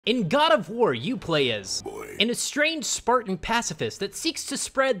In God of War, you play as an estranged Spartan pacifist that seeks to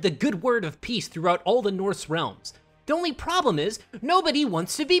spread the good word of peace throughout all the Norse realms. The only problem is, nobody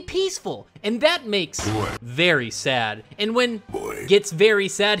wants to be peaceful, and that makes very sad. And when gets very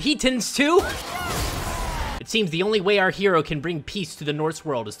sad, he tends to... It seems the only way our hero can bring peace to the Norse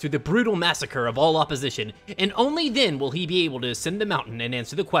world is through the brutal massacre of all opposition, and only then will he be able to ascend the mountain and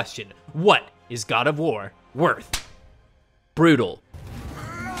answer the question, what is God of War worth? Brutal.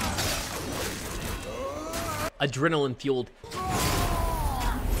 Adrenaline-fueled,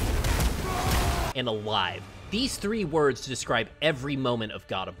 and alive. These three words to describe every moment of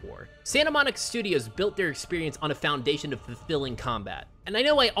God of War. Santa Monica Studios built their experience on a foundation of fulfilling combat. And I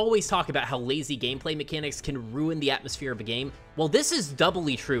know I always talk about how lazy gameplay mechanics can ruin the atmosphere of a game. Well, this is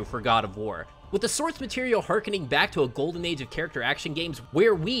doubly true for God of War, with the source material harkening back to a golden age of character action games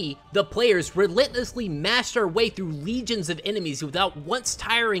where we, the players, relentlessly mashed our way through legions of enemies without once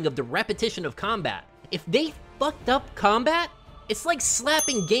tiring of the repetition of combat. If they fucked up combat, it's like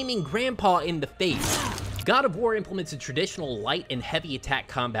slapping gaming grandpa in the face. God of War implements a traditional light and heavy attack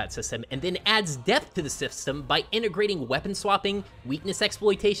combat system and then adds depth to the system by integrating weapon swapping, weakness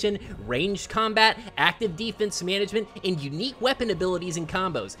exploitation, ranged combat, active defense management, and unique weapon abilities and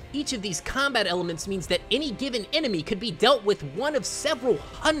combos. Each of these combat elements means that any given enemy could be dealt with one of several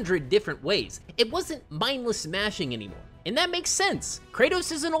hundred different ways. It wasn't mindless mashing anymore, and that makes sense.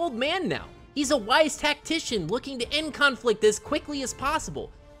 Kratos is an old man now. He's a wise tactician looking to end conflict as quickly as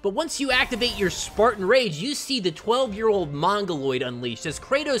possible. But once you activate your Spartan Rage, you see the 12-year-old Mongoloid unleashed as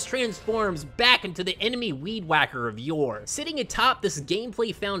Kratos transforms back into the enemy weed whacker of yore. Sitting atop this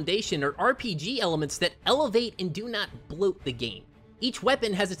gameplay foundation are RPG elements that elevate and do not bloat the game. Each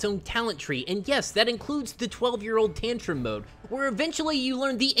weapon has its own talent tree, and yes, that includes the 12-year-old Tantrum mode, where eventually you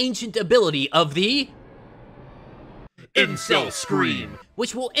learn the ancient ability of the... Incel Scream,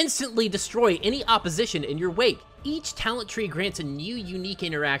 which will instantly destroy any opposition in your wake. Each talent tree grants a new unique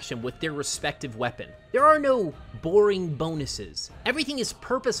interaction with their respective weapon. There are no boring bonuses. Everything is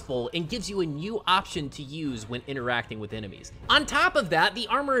purposeful and gives you a new option to use when interacting with enemies. On top of that, the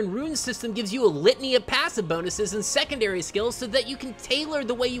armor and runes system gives you a litany of passive bonuses and secondary skills so that you can tailor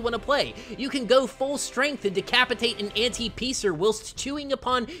the way you want to play. You can go full strength and decapitate an anti-peacer whilst chewing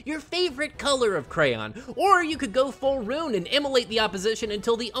upon your favorite color of crayon. Or you could go full rune and immolate the opposition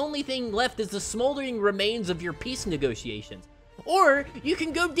until the only thing left is the smoldering remains of your peace negotiations. Or you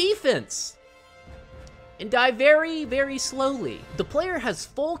can go defense and die very, very slowly. The player has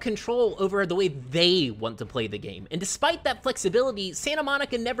full control over the way they want to play the game, and despite that flexibility, Santa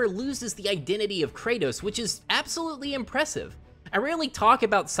Monica never loses the identity of Kratos, which is absolutely impressive. I rarely talk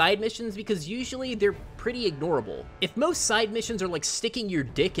about side missions because usually they're pretty ignorable. If most side missions are like sticking your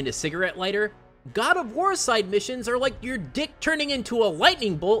dick in a cigarette lighter, God of War side missions are like your dick turning into a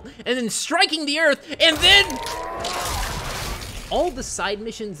lightning bolt and then striking the earth, and then... All the side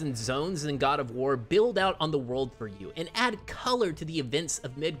missions and zones in God of War build out on the world for you and add color to the events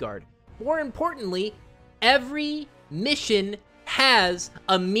of Midgard. More importantly, every mission has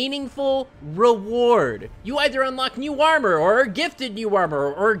a meaningful reward. You either unlock new armor, or are gifted new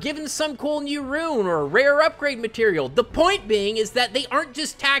armor, or are given some cool new rune, or rare upgrade material. The point being is that they aren't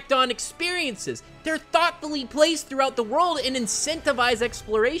just tacked on experiences. They're thoughtfully placed throughout the world and incentivize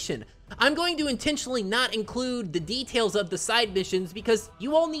exploration. I'm going to intentionally not include the details of the side missions because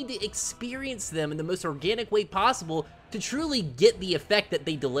you all need to experience them in the most organic way possible to truly get the effect that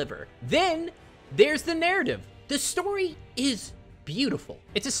they deliver. Then, there's the narrative. The story is beautiful.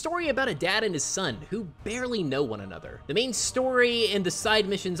 It's a story about a dad and his son who barely know one another. The main story and the side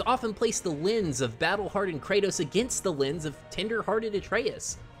missions often place the lens of battle-hardened Kratos against the lens of tender-hearted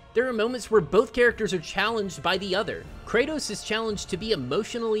Atreus. There are moments where both characters are challenged by the other. Kratos is challenged to be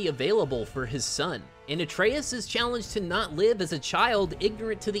emotionally available for his son, and Atreus is challenged to not live as a child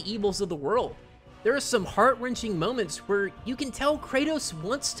ignorant to the evils of the world. There are some heart-wrenching moments where you can tell Kratos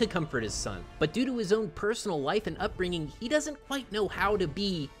wants to comfort his son, but due to his own personal life and upbringing, he doesn't quite know how to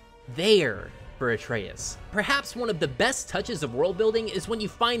be there for Atreus. Perhaps one of the best touches of world building is when you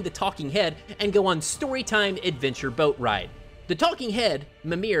find the talking head and go on storytime adventure boat ride. The talking head,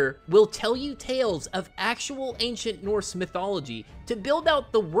 Mimir, will tell you tales of actual ancient Norse mythology to build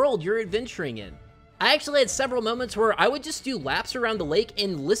out the world you're adventuring in. I actually had several moments where I would just do laps around the lake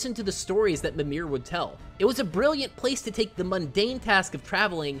and listen to the stories that Mimir would tell. It was a brilliant place to take the mundane task of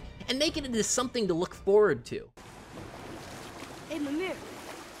traveling and make it into something to look forward to. Hey Mimir,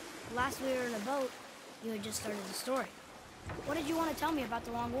 last we were in a boat, you had just started the story. What did you want to tell me about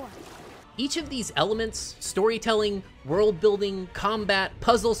the Long War? Each of these elements, storytelling, world building, combat,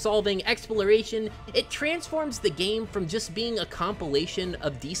 puzzle solving, exploration, it transforms the game from just being a compilation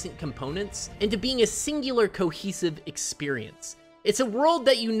of decent components into being a singular cohesive experience. It's a world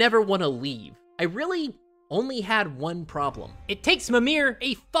that you never want to leave. I really only had one problem. It takes Mimir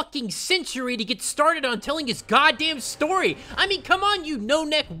a fucking century to get started on telling his goddamn story. I mean, come on, you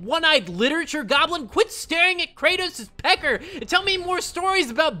no-neck, one-eyed literature goblin. Quit staring at Kratos' pecker and tell me more stories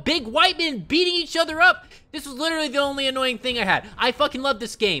about big white men beating each other up. This was literally the only annoying thing I had. I fucking love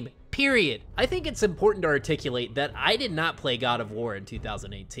this game, period. I think it's important to articulate that I did not play God of War in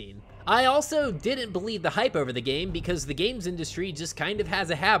 2018. I also didn't believe the hype over the game because the games industry just kind of has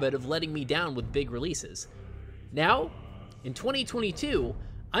a habit of letting me down with big releases. Now, in 2022,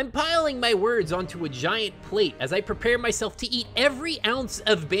 I'm piling my words onto a giant plate as I prepare myself to eat every ounce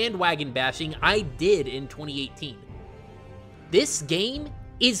of bandwagon bashing I did in 2018. This game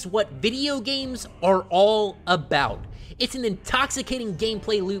is what video games are all about. It's an intoxicating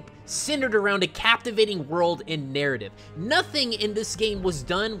gameplay loop centered around a captivating world and narrative. Nothing in this game was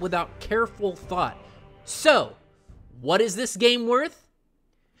done without careful thought. So, what is this game worth?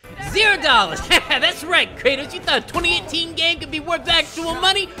 $0! That's right, Kratos. You thought a 2018 game could be worth actual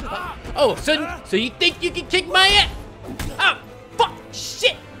money? So you think you can kick my ass? Oh, fuck,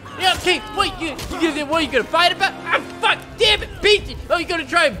 shit. Yeah, okay, what you gonna fight about? Oh, fuck, damn it, beat you. Oh, you gonna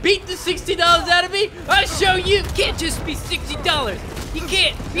try and beat the $60 out of me? I'll show you. It can't just be $60. You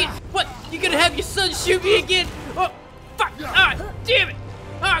can't. What? You gonna have your son shoot me again? Oh, fuck. Ah, damn it.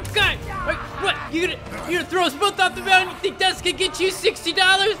 Oh, God! What? You gonna throw us both off the mountain? You think that's gonna get you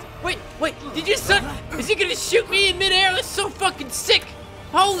 $60? Wait, did your son, is he gonna shoot me in midair? That's so fucking sick!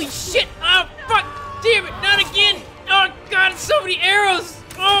 Holy shit! Oh, fuck! Damn it, not again! Oh, God, so many arrows!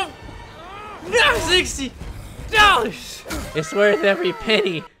 Oh! No, $60! It's worth every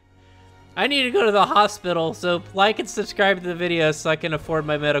penny. I need to go to the hospital, so like and subscribe to the video so I can afford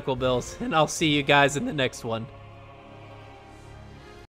my medical bills, and I'll see you guys in the next one.